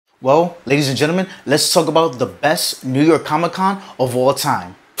Well, ladies and gentlemen, let's talk about the best New York Comic Con of all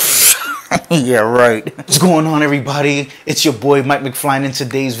time. Yeah, right. What's going on, everybody? It's your boy Mike McFly, and in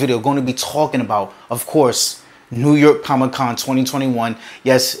today's video, going to be talking about, of course, New York Comic Con 2021.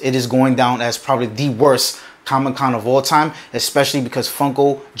 Yes, it is going down as probably the worst Comic Con of all time, especially because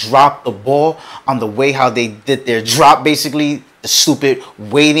Funko dropped the ball on the way how they did their drop, basically the stupid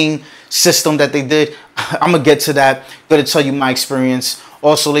waiting system that they did. I'm gonna get to that. Gonna tell you my experience.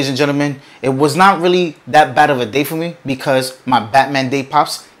 Also, ladies and gentlemen, it was not really that bad of a day for me because my Batman Day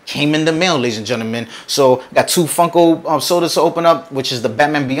Pops came in the mail, ladies and gentlemen. So got two Funko sodas to open up, which is the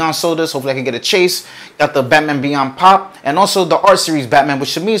Batman Beyond sodas. Hopefully I can get a chase. Got the Batman Beyond Pop and also the art series Batman,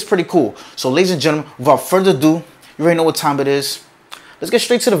 which to me is pretty cool. So ladies and gentlemen, without further ado, you already know what time it is. Let's get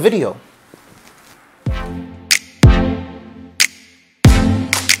straight to the video.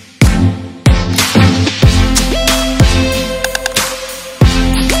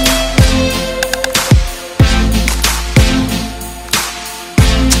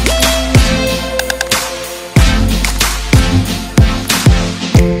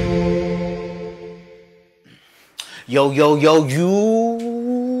 Yo, YouTube!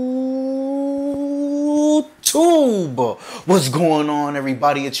 What's going on,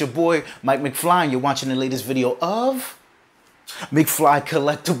 everybody? It's your boy, Mike McFly, and you're watching the latest video of McFly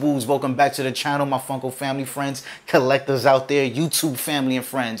Collectibles. Welcome back to the channel, my Funko family, friends, collectors out there, YouTube family and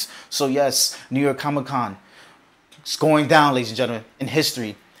friends. So yes, New York Comic Con. It's going down, ladies and gentlemen, in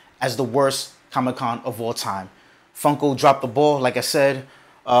history as the worst Comic Con of all time. Funko dropped the ball, like I said.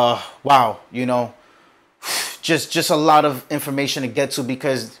 Wow, you know, just a lot of information to get to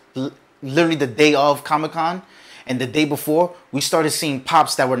because literally the day of Comic-Con and the day before, we started seeing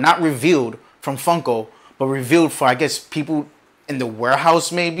pops that were not revealed from Funko, but revealed for, I guess, people in the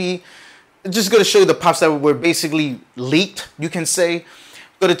warehouse maybe. Just going to show you the pops that were basically leaked, you can say.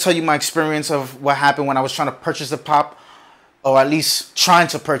 Going to tell you my experience of what happened when I was trying to purchase the pop, or at least trying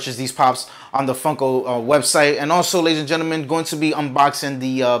to purchase these pops on the Funko website. And also, ladies and gentlemen, going to be unboxing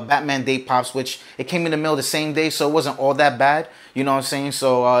the Batman Day Pops, which it came in the mail the same day, so it wasn't all that bad. You know what I'm saying?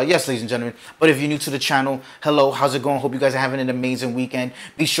 So, yes, ladies and gentlemen. But if you're new to the channel, hello, how's it going? Hope you guys are having an amazing weekend.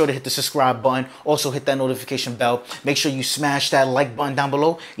 Be sure to hit the subscribe button. Also, hit that notification bell. Make sure you smash that like button down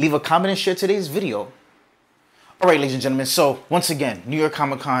below. Leave a comment and share today's video. All right, ladies and gentlemen, so once again, New York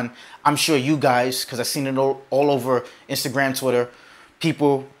Comic Con, I'm sure you guys, because I've seen it all over Instagram, Twitter,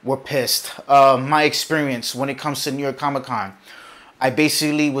 people were pissed. My experience when it comes to New York Comic Con, I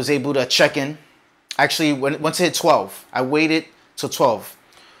basically was able to check in. Actually, once it hit 12, I waited till 12.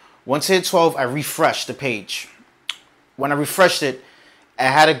 Once it hit 12, I refreshed the page. When I refreshed it, I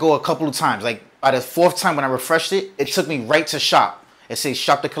had to go a couple of times. Like by the fourth time when I refreshed it, it took me right to shop. It says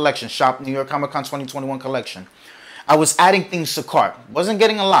shop the collection, shop New York Comic Con 2021 collection. I was adding things to cart. Wasn't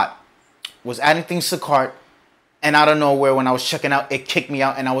getting a lot. Was adding things to cart. And out of nowhere, when I was checking out, it kicked me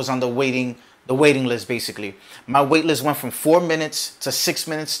out and I was on the waiting list, basically. My wait list went from 4 minutes to 6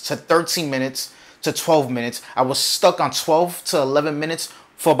 minutes to 13 minutes to 12 minutes. I was stuck on 12 to 11 minutes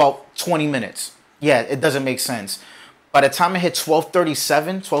for about 20 minutes. Yeah, it doesn't make sense. By the time I hit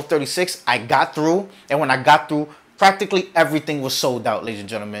 12:37, 12:36, I got through. And when I got through, practically everything was sold out, ladies and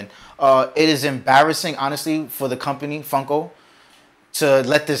gentlemen. It is embarrassing, honestly, for the company, Funko, to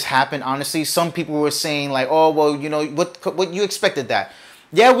let this happen, honestly. Some people were saying, like, oh, well, you know, what you expected that.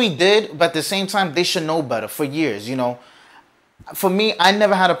 Yeah, we did, but at the same time, they should know better for years, you know. For me, I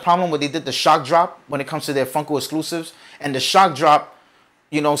never had a problem when they did the shock drop when it comes to their Funko exclusives. And the shock drop,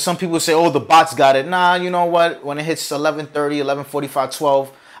 you know, some people say, oh, the bots got it. Nah, you know what? When it hits 11:30, 11:45,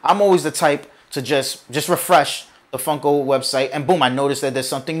 12, I'm always the type to just refresh the Funko website, and boom, I noticed that there's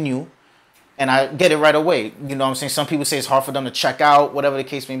something new, and I get it right away. You know what I'm saying? Some people say it's hard for them to check out, whatever the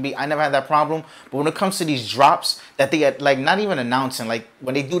case may be. I never had that problem. But when it comes to these drops that they had, like, not even announcing, like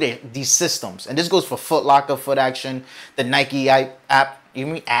when they do these systems, and this goes for Foot Locker, Foot Action, the Nike app,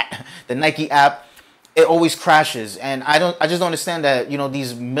 the Nike app, it always crashes. And I just don't understand that, you know,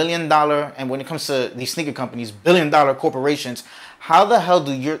 these $1 million, and when it comes to these sneaker companies, $1 billion corporations, how the hell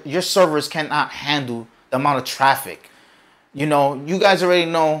do your servers cannot handle the amount of traffic? You know, you guys already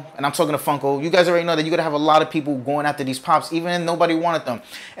know, and I'm talking to Funko, you guys already know that you're going to have a lot of people going after these pops, even if nobody wanted them.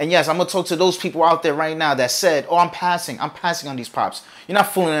 And yes, I'm going to talk to those people out there right now that said, oh, I'm passing on these pops. You're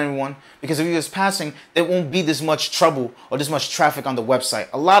not fooling anyone, because if you're just passing, there won't be this much trouble or this much traffic on the website.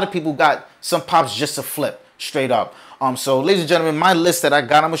 A lot of people got some pops just to flip, straight up. So, ladies and gentlemen, my list that I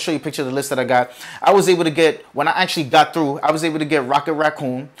got, I'm going to show you a picture of the list that I got. I was able to get, when I actually got through, I was able to get Rocket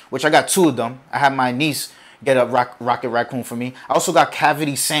Raccoon, which I got 2 of them. I had my niece get a Rocket Raccoon for me. I also got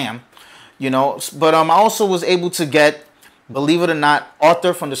Cavity Sam, you know, but I also was able to get believe it or not,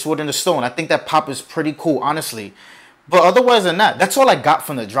 Arthur from the Sword and the Stone. I think that pop is pretty cool, honestly. But otherwise than that, that's all I got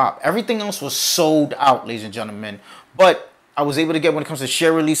from the drop. Everything else was sold out, ladies and gentlemen. But I was able to get, when it comes to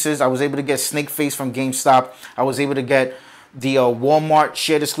share releases, I was able to get Snake Face from GameStop. I was able to get the Walmart,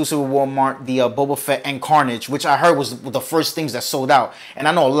 shared exclusive with Walmart, the Boba Fett and Carnage, which I heard was the first things that sold out. And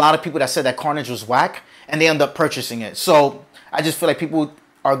I know a lot of people that said that Carnage was whack, and they end up purchasing it. So I just feel like people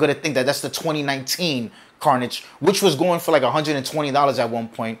are going to think that that's the 2019 Carnage, which was going for like $120 at one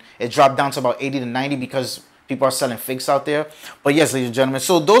point. It dropped down to about 80 to 90 because people are selling fakes out there. But yes, ladies and gentlemen,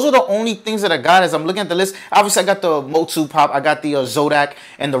 so those are the only things that I got as I'm looking at the list. Obviously, I got the Motu Pop, I got the Zodak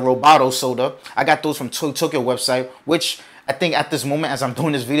and the Roboto Soda. I got those from Tokyo website, which I think at this moment, as I'm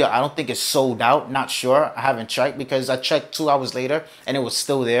doing this video, I don't think it's sold out. Not sure. I haven't checked because I checked 2 hours later and it was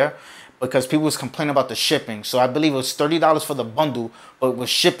still there because people was complaining about the shipping. So I believe it was $30 for the bundle, but with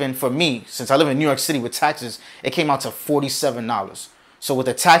shipping for me, since I live in New York City with taxes, it came out to $47. So with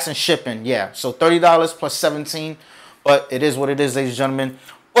the tax and shipping, yeah. So $30 plus 17, but it is what it is, ladies and gentlemen.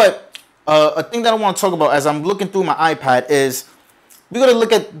 But a thing that I want to talk about as I'm looking through my iPad is we're going to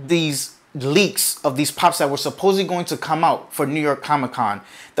look at these leaks of these pops that were supposedly going to come out for New York Comic Con.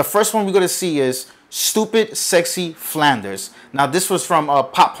 The first one we're going to see is Stupid Sexy Flanders. Now this was from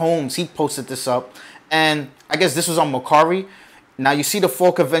Pop Holmes. He posted this up, and I guess this was on Macari. Now you see the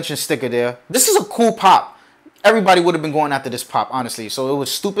fall convention sticker there. This is a cool pop. Everybody would have been going after this pop, honestly. So it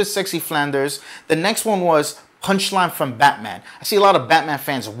was Stupid Sexy Flanders. The next one was Punchline from Batman. I see a lot of Batman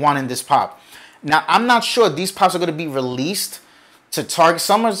fans wanting this pop. Now I'm not sure these pops are going to be released to Target.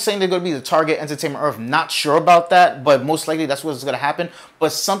 Some are saying they're going to be the Target Entertainment Earth. Not sure about that, but most likely that's what's going to happen.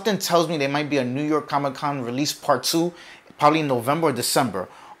 But something tells me there might be a New York Comic Con release part 2, probably in November or December.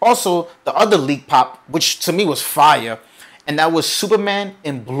 Also, the other leak pop, which to me was fire, and that was Superman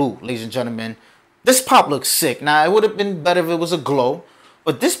in blue, ladies and gentlemen. This pop looks sick. Now, it would have been better if it was a glow,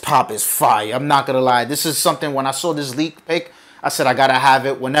 but this pop is fire. I'm not going to lie. This is something, when I saw this leak pic, I said I got to have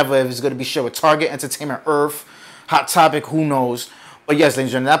it whenever it's going to be shared with Target Entertainment Earth, Hot Topic, who knows. But yes,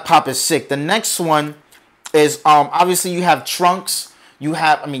 ladies and gentlemen, that pop is sick. The next one is, obviously you have Trunks. You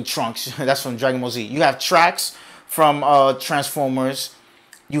have, Trunks, that's from Dragon Ball Z. You have Trax from Transformers.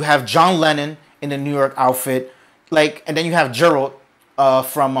 You have John Lennon in the New York outfit. And then you have Geralt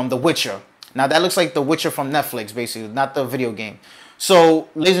from The Witcher. Now that looks like The Witcher from Netflix, basically, not the video game. So,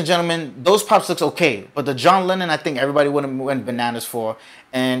 ladies and gentlemen, those pops looks okay. But the John Lennon, I think everybody would have went bananas for.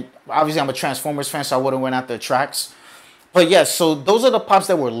 And obviously I'm a Transformers fan, so I would have went after Trax. But yes, so those are the pops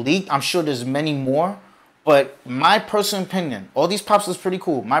that were leaked. I'm sure there's many more. But my personal opinion, all these pops look pretty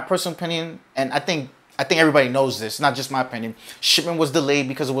cool. My personal opinion, and I think everybody knows this, not just my opinion. Shipment was delayed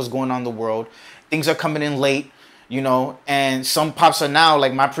because of what's going on in the world. Things are coming in late, you know, and some pops are now,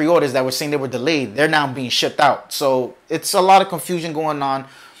 like my pre-orders that were saying they were delayed, they're now being shipped out. So it's a lot of confusion going on.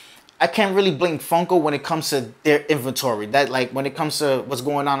 I can't really blame Funko when it comes to their inventory. That, like, when it comes to what's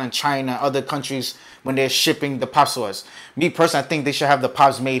going on in China, other countries, when they're shipping the pops to us. Me personally, I think they should have the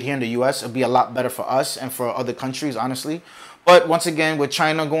pops made here in the U.S. It'd be a lot better for us and for other countries, honestly. But once again, with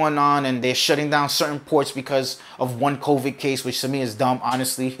China going on and they're shutting down certain ports because of one COVID case, which to me is dumb,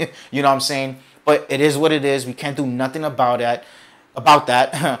 honestly. You know what I'm saying? But it is what it is. We can't do nothing about that.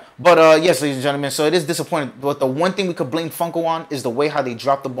 But yes, ladies and gentlemen, so it is disappointing. But the one thing we could blame Funko on is the way how they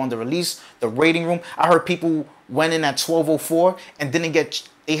dropped the ball on the release, the rating room. I heard people went in at 12:04 and didn't get,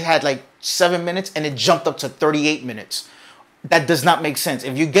 they had like 7 minutes and it jumped up to 38 minutes. That does not make sense.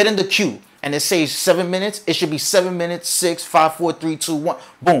 If you get in the queue and it says 7 minutes, it should be 7 minutes, 6, 5, 4, 3, 2, 1.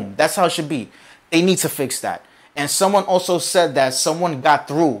 Boom. That's how it should be. They need to fix that. And someone also said that someone got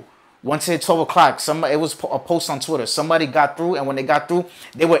through. Once it hit 12 o'clock, it was a post on Twitter. Somebody got through, and when they got through,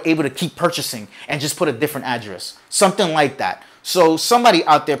 they were able to keep purchasing and just put a different address. Something like that. So somebody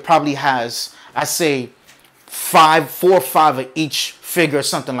out there probably has, I say, 4 or 5 of each figure,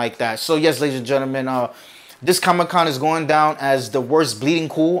 something like that. So yes, ladies and gentlemen, this Comic-Con is going down as the worst Bleeding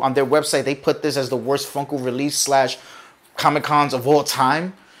Cool. On their website, they put this as the worst Funko release / Comic-Cons of all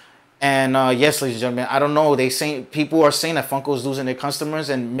time. And yes, ladies and gentlemen, I don't know. People are saying that Funko is losing their customers,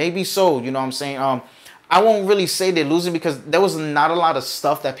 and maybe so. You know what I'm saying? I won't really say they're losing because there was not a lot of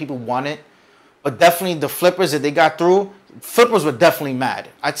stuff that people wanted, but definitely the flippers that they got through, flippers were definitely mad.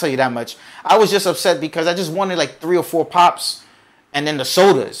 I tell you that much. I was just upset because I just wanted like 3 or 4 pops, and then the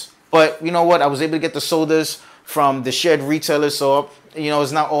sodas. But you know what? I was able to get the sodas from the shared retailers, so you know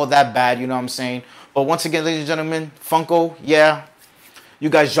it's not all that bad. You know what I'm saying? But once again, ladies and gentlemen, Funko, yeah. You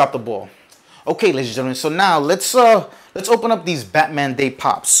guys dropped the ball. Okay, ladies and gentlemen. So now let's open up these Batman Day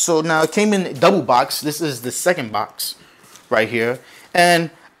pops. So now it came in double box. This is the second box right here. And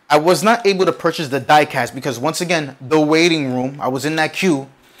I was not able to purchase the die cast because once again, the waiting room, I was in that queue,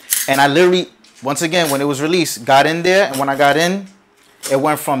 and I literally, once again, when it was released, got in there, and when I got in, it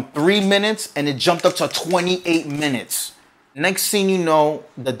went from 3 minutes and it jumped up to 28 minutes. Next thing you know,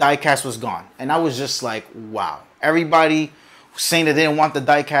 the die cast was gone. And I was just like, wow. Everybody saying that they didn't want the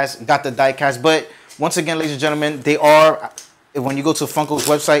die cast, got the die cast. But once again, ladies and gentlemen, they are, when you go to Funko's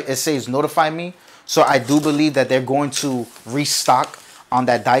website, it says notify me. So I do believe that they're going to restock on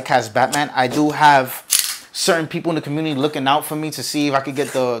that die cast Batman. I do have certain people in the community looking out for me to see if I could get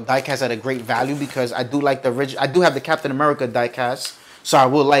the die cast at a great value, because I do like the original. I do have the Captain America die cast, so I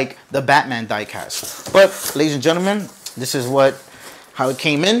will like the Batman die cast. But ladies and gentlemen, this is how it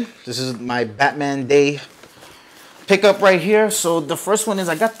came in. This is my Batman Day pickup right here. So the first one is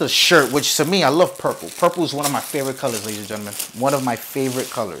I got the shirt, which to me, I love purple. Purple is one of my favorite colors, ladies and gentlemen. One of my favorite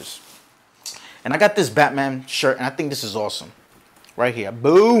colors. And I got this Batman shirt, and I think this is awesome. Right here.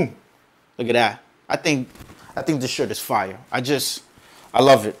 Boom. Look at that. I think this shirt is fire. I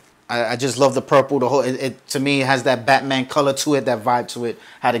love it. I just love the purple. The whole it to me has that Batman color to it, that vibe to it.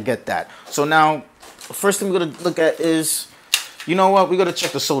 How to get that. So now, first thing we're gonna look at is, you know what? We're gonna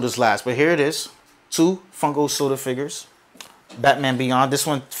check the sodas last. But here it is. 2 Funko soda figures. Batman Beyond. This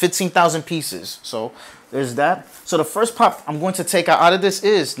one, 15,000 pieces. So there's that. So the first pop I'm going to take out of this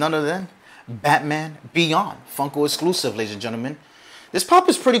is none other than Batman Beyond. Funko exclusive, ladies and gentlemen. This pop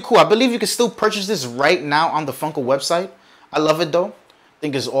is pretty cool. I believe you can still purchase this right now on the Funko website. I love it though. I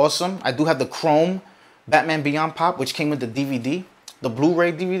think it's awesome. I do have the Chrome Batman Beyond pop, which came with the DVD. The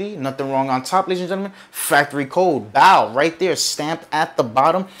Blu-ray DVD. Nothing wrong on top, ladies and gentlemen. Factory code. BOW. Right there. Stamped at the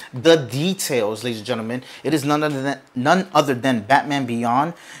bottom. The details, ladies and gentlemen. It is none other than Batman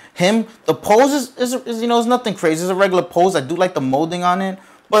Beyond. Him. The pose is you know, it's nothing crazy. It's a regular pose. I do like the molding on it.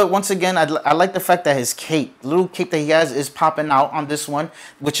 But once again, I like the fact that his cape, the little cape that he has, is popping out on this one,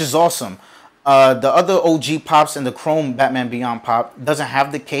 which is awesome. The other OG pops and the Chrome Batman Beyond pop doesn't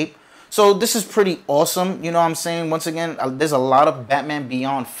have the cape. So this is pretty awesome. You know what I'm saying? Once again, there's a lot of Batman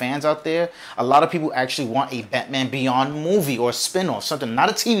Beyond fans out there. A lot of people actually want a Batman Beyond movie or spin-off, something, not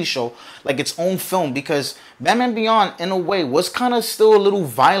a TV show, like its own film, because Batman Beyond, in a way, was kind of still a little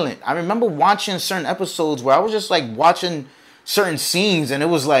violent. I remember watching certain episodes where I was just like watching certain scenes, and it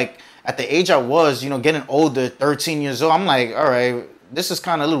was like, at the age I was, you know, getting older, 13 years old, I'm like, all right, this is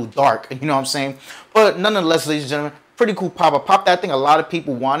kind of a little dark, you know what I'm saying? But nonetheless, ladies and gentlemen, pretty cool pop. I popped that thing a lot of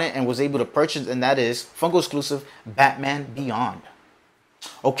people wanted and was able to purchase, and that is Funko exclusive Batman Beyond.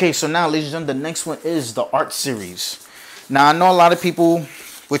 Okay, so now, ladies and gentlemen, the next one is the art series. Now, I know a lot of people,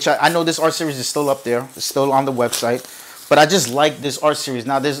 which I know this art series is still up there, it's still on the website, but I just like this art series.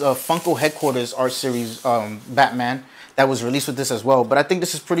 Now, there's a Funko Headquarters art series Batman that was released with this as well, but I think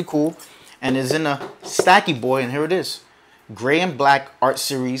this is pretty cool, and is in a stacky boy, and here it is. Gray and Black Art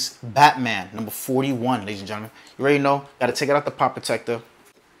Series Batman, number 41, ladies and gentlemen. You already know, gotta take it out the pop protector.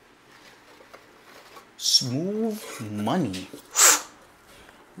 Smooth money.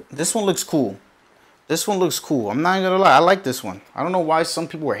 This one looks cool. This one looks cool. I'm not gonna lie, I like this one. I don't know why some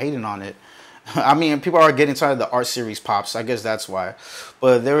people were hating on it. I mean, people are getting tired of the art series pops. I guess that's why.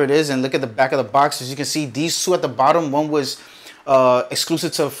 But there it is. And look at the back of the box. As you can see, these two at the bottom, one was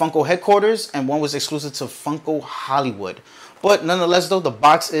exclusive to Funko Headquarters and one was exclusive to Funko Hollywood. But nonetheless, though, the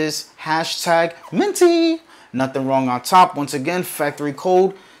box is hashtag minty. Nothing wrong on top. Once again, factory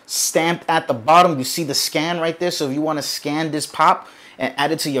code stamped at the bottom. You see the scan right there. So if you want to scan this pop and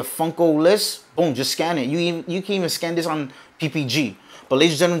add it to your Funko list, boom, just scan it. You can even scan this on PPG. But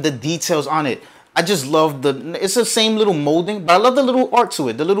ladies and gentlemen, the details on it, I just love it's the same little molding, but I love the little art to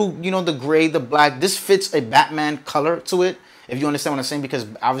it. The little, you know, the gray, the black. This fits a Batman color to it, if you understand what I'm saying, because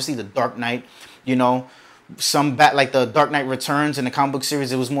obviously the Dark Knight, you know, like the Dark Knight Returns in the comic book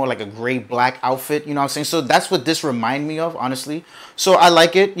series, it was more like a gray black outfit, you know what I'm saying? So that's what this reminds me of, honestly. So I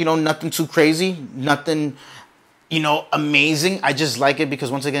like it, you know, nothing too crazy, nothing, you know, amazing. I just like it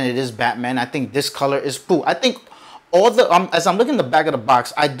because once again, it is Batman. I think this color is cool. I think all the as I'm looking at the back of the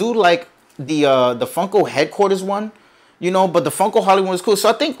box, I do like the Funko Headquarters one, you know, but the Funko Hollywood one is cool. So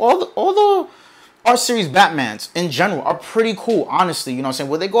I think all the art series Batmans in general are pretty cool, honestly. You know what I'm saying?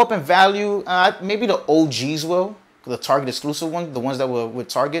 Will they go up in value? Maybe the OGs will, the Target exclusive one, the ones that were with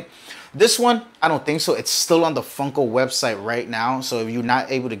Target. This one, I don't think so. It's still on the Funko website right now. So if you're not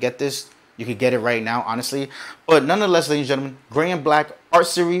able to get this, you could get it right now, honestly. But nonetheless, ladies and gentlemen, Gray and Black art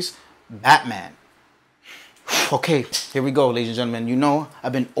series Batman. Okay, here we go, ladies and gentlemen. You know,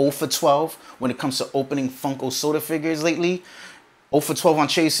 I've been 0 for 12 when it comes to opening Funko soda figures lately. 0 for 12 on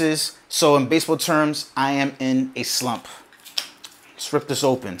chases. So in baseball terms, I am in a slump. Let's rip this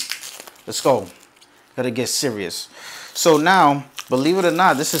open. Let's go. Gotta get serious. So now, Believe it or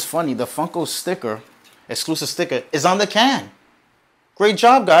not, this is funny. The Funko sticker, exclusive sticker, is on the can. Great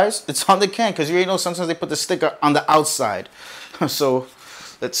job, guys. It's on the can because you already know sometimes they put the sticker on the outside. So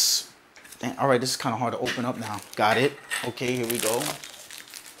let's... All right, this is kind of hard to open up now. Got it. Okay, here we go.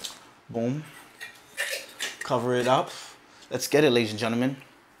 Boom. Cover it up. Let's get it, ladies and gentlemen.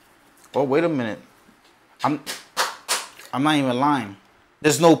 Oh, wait a minute. I'm not even lying.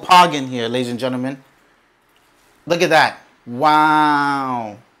 There's no pog in here, ladies and gentlemen. Look at that.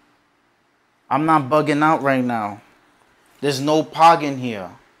 Wow. I'm not bugging out right now. There's no pog in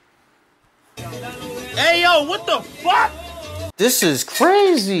here. Hey, yo, what the fuck? This is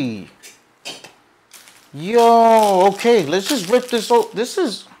crazy. Yo, okay, let's just rip this open. This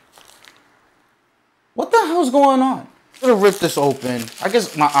is... What the hell's going on? I'm gonna rip this open. I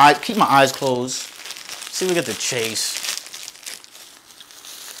guess keep my eyes closed. See if we get the chase.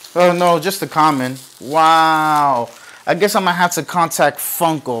 Oh no, just a common. Wow. I guess I'm gonna have to contact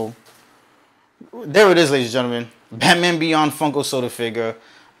Funko. There it is, ladies and gentlemen. Batman Beyond Funko soda figure.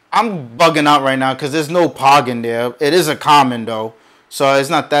 I'm bugging out right now because there's no pog in there. It is a common though, so it's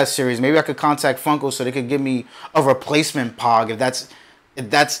not that serious. Maybe I could contact Funko so they could give me a replacement pog if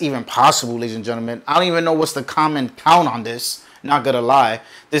that's even possible, ladies and gentlemen. I don't even know what's the common count on this. Not gonna lie.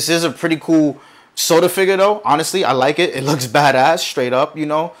 This is a pretty cool soda figure though. Honestly, I like it. It looks badass, straight up, you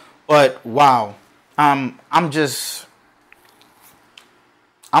know. But wow, I'm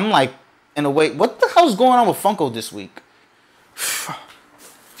like, in a way, what the hell's going on with Funko this week?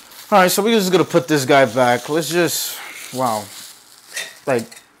 All right, so we're just gonna put this guy back. Let's just, wow, like,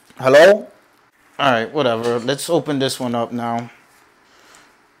 hello? All right, whatever. Let's open this one up now.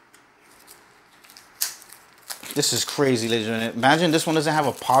 This is crazy, ladies and gentlemen. Imagine this one doesn't have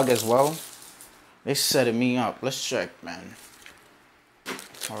a pog as well. They setting me up. Let's check, man.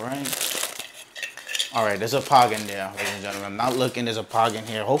 All right, there's a pog in there, ladies and gentlemen. I'm not looking, there's a pog in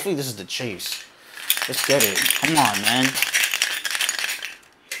here. Hopefully this is the chase. Let's get it. Come on, man.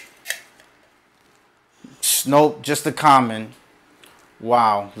 Nope, just the common.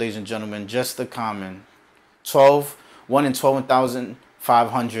 Wow, ladies and gentlemen, just the common. 1 in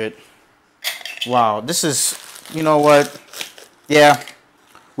 12,500. Wow, this is, you know what? Yeah,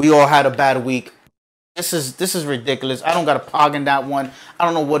 we all had a bad week. This is ridiculous. I don't got a pog in that one. I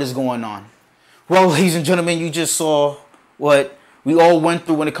don't know what is going on. Well, ladies and gentlemen, you just saw what we all went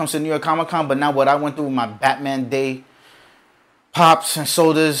through when it comes to New York Comic Con, but now what I went through with my Batman Day pops and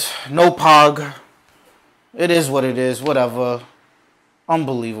sodas. No pog. It is what it is. Whatever.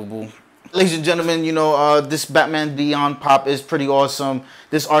 Unbelievable. Ladies and gentlemen, you know, this Batman Beyond pop is pretty awesome.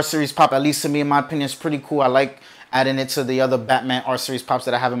 This R Series pop, at least to me, in my opinion, is pretty cool. I like adding it to the other Batman R Series pops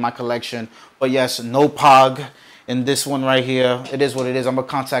that I have in my collection. But yes, no pog in this one right here. It is what it is. I'm gonna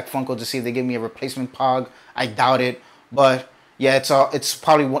contact Funko to see if they give me a replacement pog. I doubt it, but yeah, it's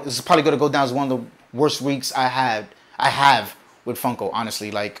probably gonna go down as one of the worst weeks I have with Funko.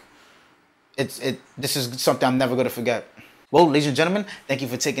 Honestly, like this is something I'm never gonna forget. Well, ladies and gentlemen, thank you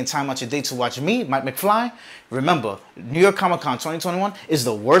for taking time out your day to watch me, Mike McFly. Remember, New York Comic Con 2021 is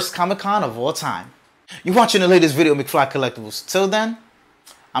the worst Comic Con of all time. You're watching the latest video, McFly Collectibles. Till then,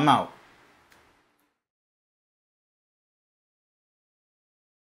 I'm out.